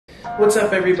What's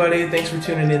up, everybody? Thanks for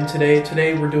tuning in today.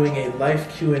 Today we're doing a live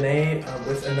Q&A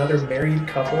with another married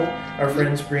couple, our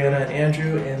friends Breanna and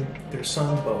Andrew, and their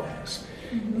son Boaz.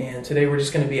 And today we're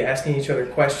just going to be asking each other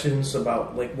questions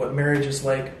about like what marriage is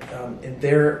like in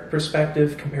their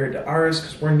perspective compared to ours,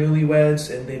 because we're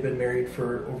newlyweds and they've been married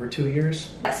for over 2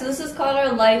 years. So this is called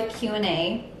our live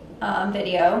Q&A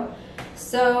video.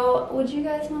 So would you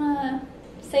guys want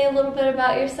to say a little bit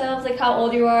about yourselves, like how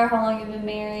old you are, how long you've been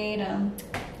married?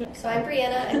 So I'm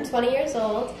Breanna, I'm 20 years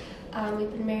old.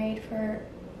 We've been married for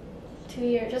 2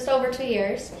 years, just over 2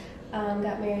 years.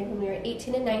 Got married when we were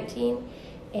 18 and 19.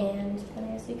 And then I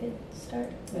guess you could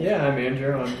start. Yeah, I'm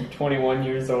Andrew. I'm 21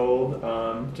 years old,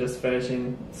 just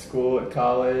finishing school at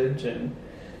college, and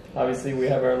obviously we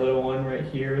have our little one right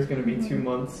here. It's going to be 2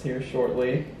 months here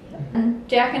shortly.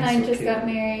 Jack and I just got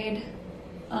married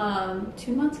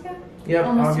 2 months ago? Yep,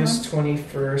 August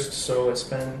 21st, so it's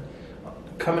been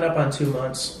coming up on 2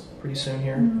 months pretty soon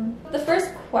here. The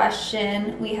first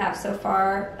question we have so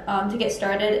far to get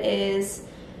started is,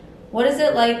 what is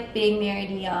it like being married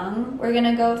young? We're going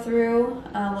to go through.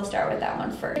 We'll start with that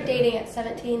one first. We were dating at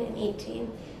 17 and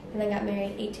 18, and then got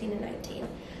married 18 and 19.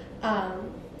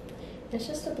 It's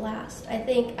just a blast. I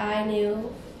think I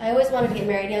always wanted to get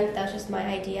married young. That was just my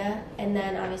idea. And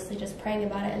then obviously just praying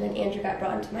about it, and then Andrew got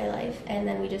brought into my life, and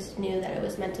then we just knew that it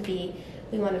was meant to be.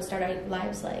 We wanted to start our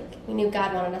lives we knew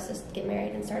God wanted us to get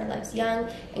married and start our lives young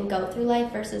and go through life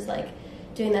versus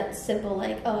doing that simple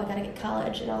oh, I gotta get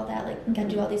college and all that, gotta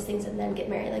do all these things and then get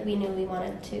married. We knew we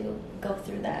wanted to go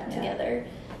through that together.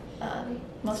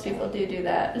 Most people do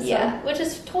that. So. Yeah, which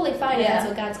is totally fine. Yeah. That's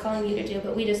what God's calling you to do,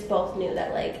 but we just both knew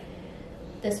that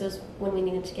this was when we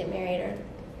needed to get married or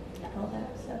all that.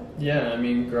 So yeah, I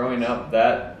mean, growing up,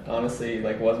 that honestly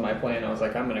was my plan. I was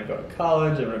like, I'm gonna go to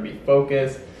college, I'm gonna be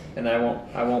focused, and I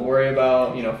won't worry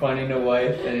about finding a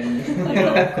wife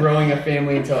and growing a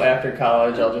family until after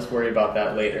college. I'll just worry about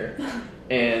that later.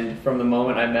 And from the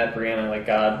moment I met Breanna,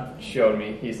 God showed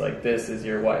me, He's like, this is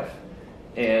your wife.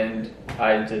 And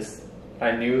I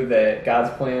knew that God's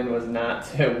plan was not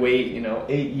to wait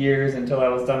 8 years until I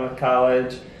was done with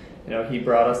college. He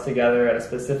brought us together at a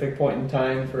specific point in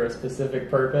time for a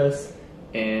specific purpose,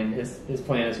 and his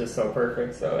plan is just so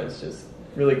perfect. So it's just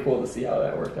really cool to see how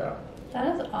that worked out.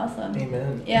 That is awesome.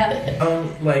 Amen. Yeah.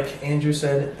 Like Andrew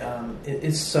said,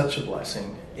 it's such a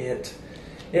blessing. It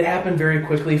happened very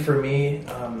quickly for me.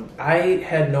 I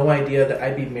had no idea that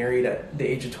I'd be married at the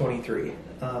age of 23.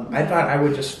 I thought I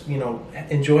would just,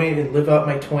 enjoy and live out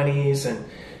my 20s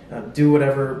and do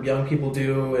whatever young people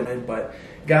do. But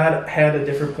God had a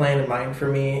different plan in mind for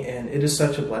me, and it is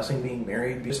such a blessing being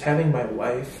married. Just having my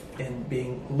wife and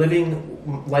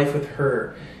living life with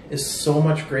her is so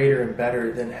much greater and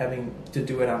better than having to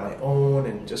do it on my own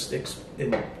and just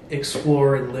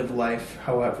explore and live life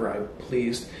however I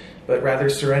pleased, but rather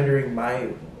surrendering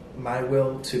my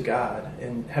will to God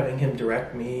and having Him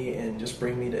direct me and just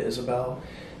bring me to Isabel.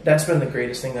 That's been the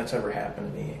greatest thing that's ever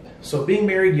happened to me. So being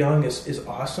married young is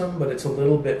awesome, but it's a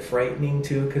little bit frightening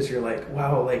too, because you're like,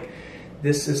 wow,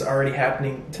 this is already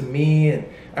happening to me. And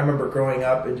I remember growing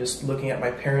up and just looking at my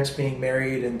parents being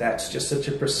married, and that's just such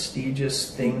a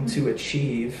prestigious thing to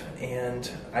achieve. And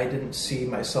I didn't see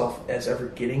myself as ever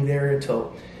getting there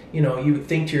until, you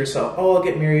think to yourself, oh, I'll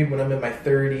get married when I'm in my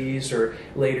 30s or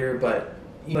later. But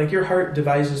your heart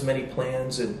devises many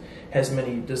plans and has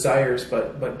many desires,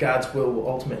 but God's will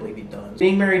ultimately be done.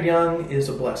 Being married young is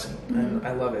a blessing, and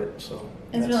I love it. So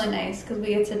it's really nice because we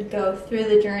get to go through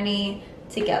the journey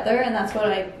together, and that's what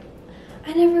I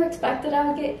never expected I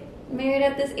would get married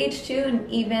at this age too.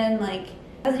 And even it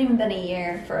hasn't even been a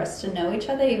year for us to know each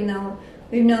other, even though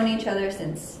we've known each other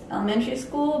since elementary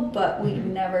school, but we've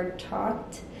never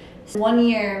talked. So 1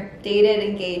 year dated,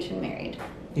 engaged, and married.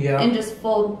 Yeah. In just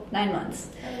full 9 months.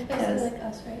 That was basically like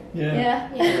us, right?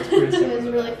 Yeah. It was pretty similar. It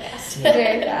was really fast.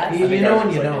 Very fast. You know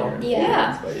when you know.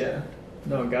 Yeah. But yeah.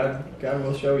 No, God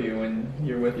will show you when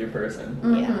you're with your person.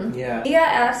 Yeah. We got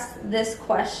asked this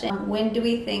question: when do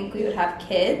we think we would have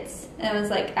kids? And it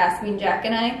was asking Jack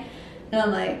and I, and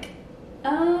I'm like,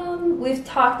 we've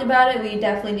talked about it. We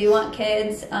definitely do want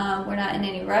kids. We're not in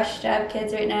any rush to have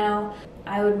kids right now.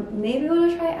 I would maybe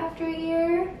want to try after a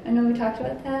year. I know we talked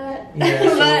about that.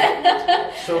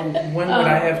 Yeah. So when would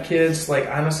I have kids?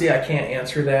 Honestly, I can't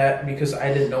answer that because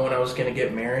I didn't know when I was going to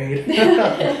get married.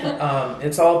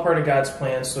 It's all part of God's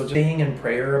plan. So just staying in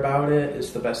prayer about it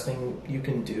is the best thing you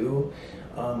can do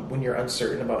when you're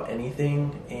uncertain about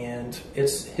anything. And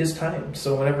it's His time.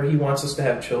 So whenever He wants us to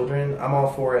have children, I'm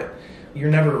all for it. You're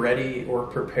never ready or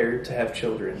prepared to have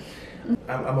children.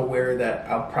 I'm aware that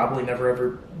I'll probably never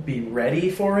ever be ready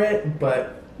for it,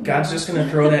 but God's just going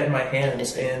to throw that in my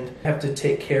hands, and I have to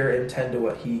take care and tend to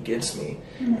what He gives me.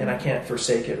 And I can't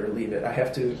forsake it or leave it. I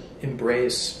have to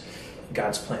embrace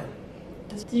God's plan.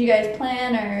 Did you guys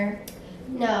plan or?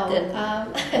 No.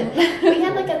 We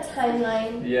had like a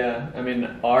timeline. Yeah, I mean,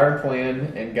 our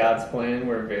plan and God's plan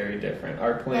were very different.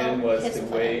 Our plan was to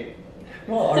wait.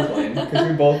 Well, our plan, because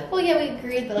we both. Well, yeah, we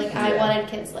agreed, but like I wanted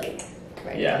kids like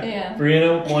right Yeah. Yeah.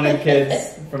 Breanna wanted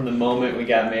kids from the moment we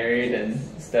got married and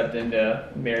stepped into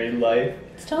married life.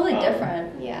 It's totally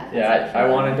different. Yeah. Yeah, I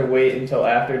wanted to wait until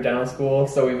after dental school,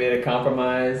 so we made a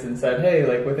compromise and said, hey,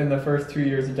 like within the first 2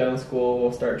 years of dental school,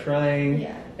 we'll start trying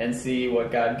and see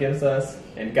what God gives us.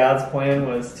 And God's plan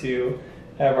was to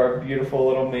have our beautiful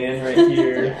little man right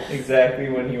here exactly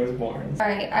when he was born. All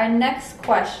right, our next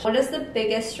question. What is the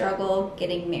biggest struggle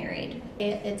getting married?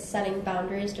 It's setting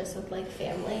boundaries just with like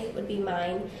family would be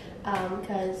mine,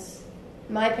 because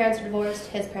my parents are divorced,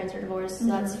 his parents are divorced, so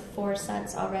that's 4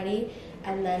 sets already.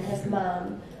 And then his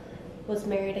mom was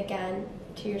married again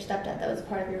to your stepdad that was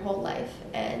part of your whole life.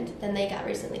 And then they got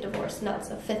recently divorced. Now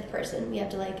it's a 5th person. We have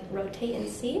to like rotate and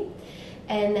see.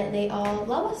 And they all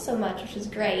love us so much, which is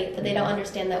great, but they don't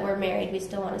understand that we're married. We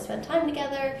still want to spend time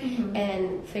together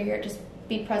and just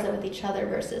be present with each other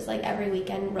versus like every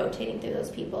weekend rotating through those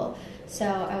people. So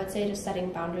I would say just setting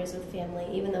boundaries with family.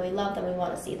 Even though we love them, we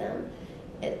want to see them.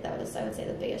 That was, I would say,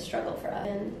 the biggest struggle for us.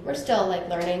 And we're still like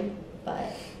learning.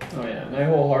 But oh yeah, and I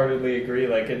wholeheartedly agree.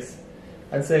 Like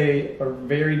I'd say a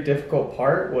very difficult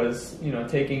part was,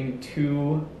 taking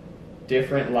 2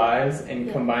 different lives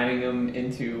and combining them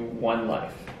into one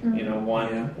life.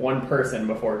 One person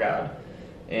before God.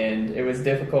 And it was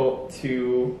difficult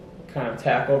to kind of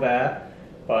tackle that,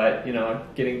 but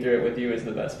getting through it with you is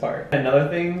the best part. Another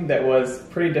thing that was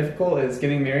pretty difficult is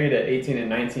getting married at 18 and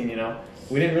 19,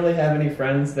 We didn't really have any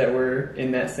friends that were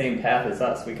in that same path as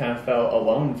us. We kind of felt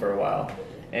alone for a while.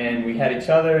 And we had each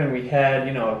other, and we had,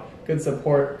 a good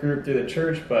support group through the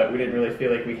church, but we didn't really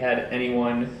feel like we had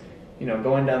anyone,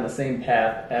 going down the same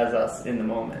path as us in the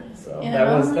moment. So that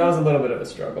was a little bit of a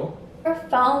struggle. Our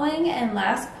following and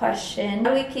last question,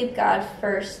 how do we keep God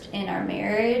first in our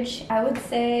marriage? I would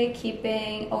say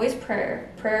always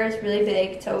prayer. Prayer is really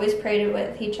big, to always pray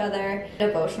with each other.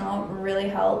 Devotional really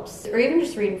helps. Or even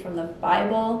just reading from the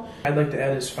Bible. I'd like to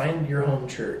add is find your home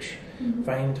church.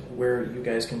 Find where you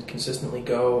guys can consistently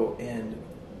go and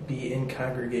be in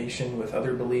congregation with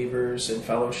other believers and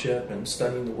fellowship and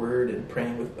studying the Word and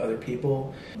praying with other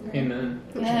people. Amen.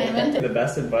 Amen. The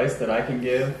best advice that I can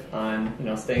give on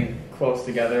staying close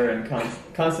together and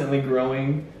constantly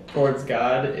growing towards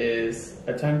God is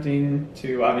attempting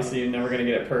to, obviously you're never going to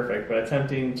get it perfect, but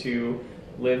attempting to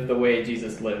live the way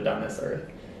Jesus lived on this earth.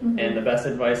 And the best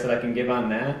advice that I can give on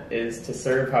that is to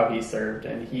serve how He served,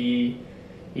 and He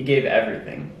gave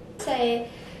everything. Say,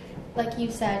 like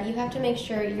you said, you have to make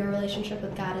sure your relationship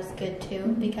with God is good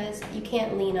too, because you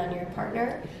can't lean on your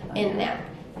partner in that.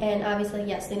 And obviously,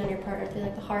 yes, lean on your partner through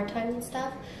like the hard times and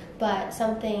stuff, but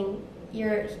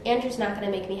Andrew's not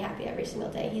going to make me happy every single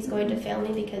day. He's going to fail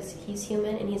me because he's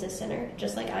human and he's a sinner,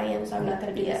 just like I am, so I'm not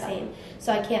going to do the same.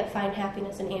 So I can't find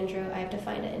happiness in Andrew, I have to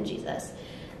find it in Jesus.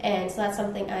 And so that's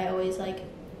something I always like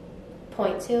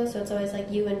point to. So it's always like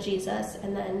you and Jesus,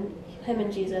 and then him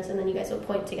and Jesus, and then you guys will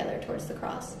point together towards the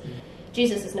cross.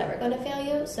 Jesus is never going to fail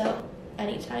you, so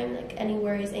anytime, like any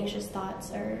worries, anxious thoughts,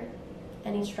 or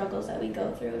any struggles that we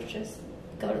go through, just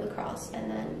go to the cross, and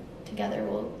then together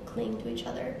we'll cling to each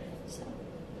other. So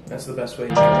that's the best way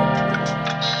to do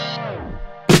it.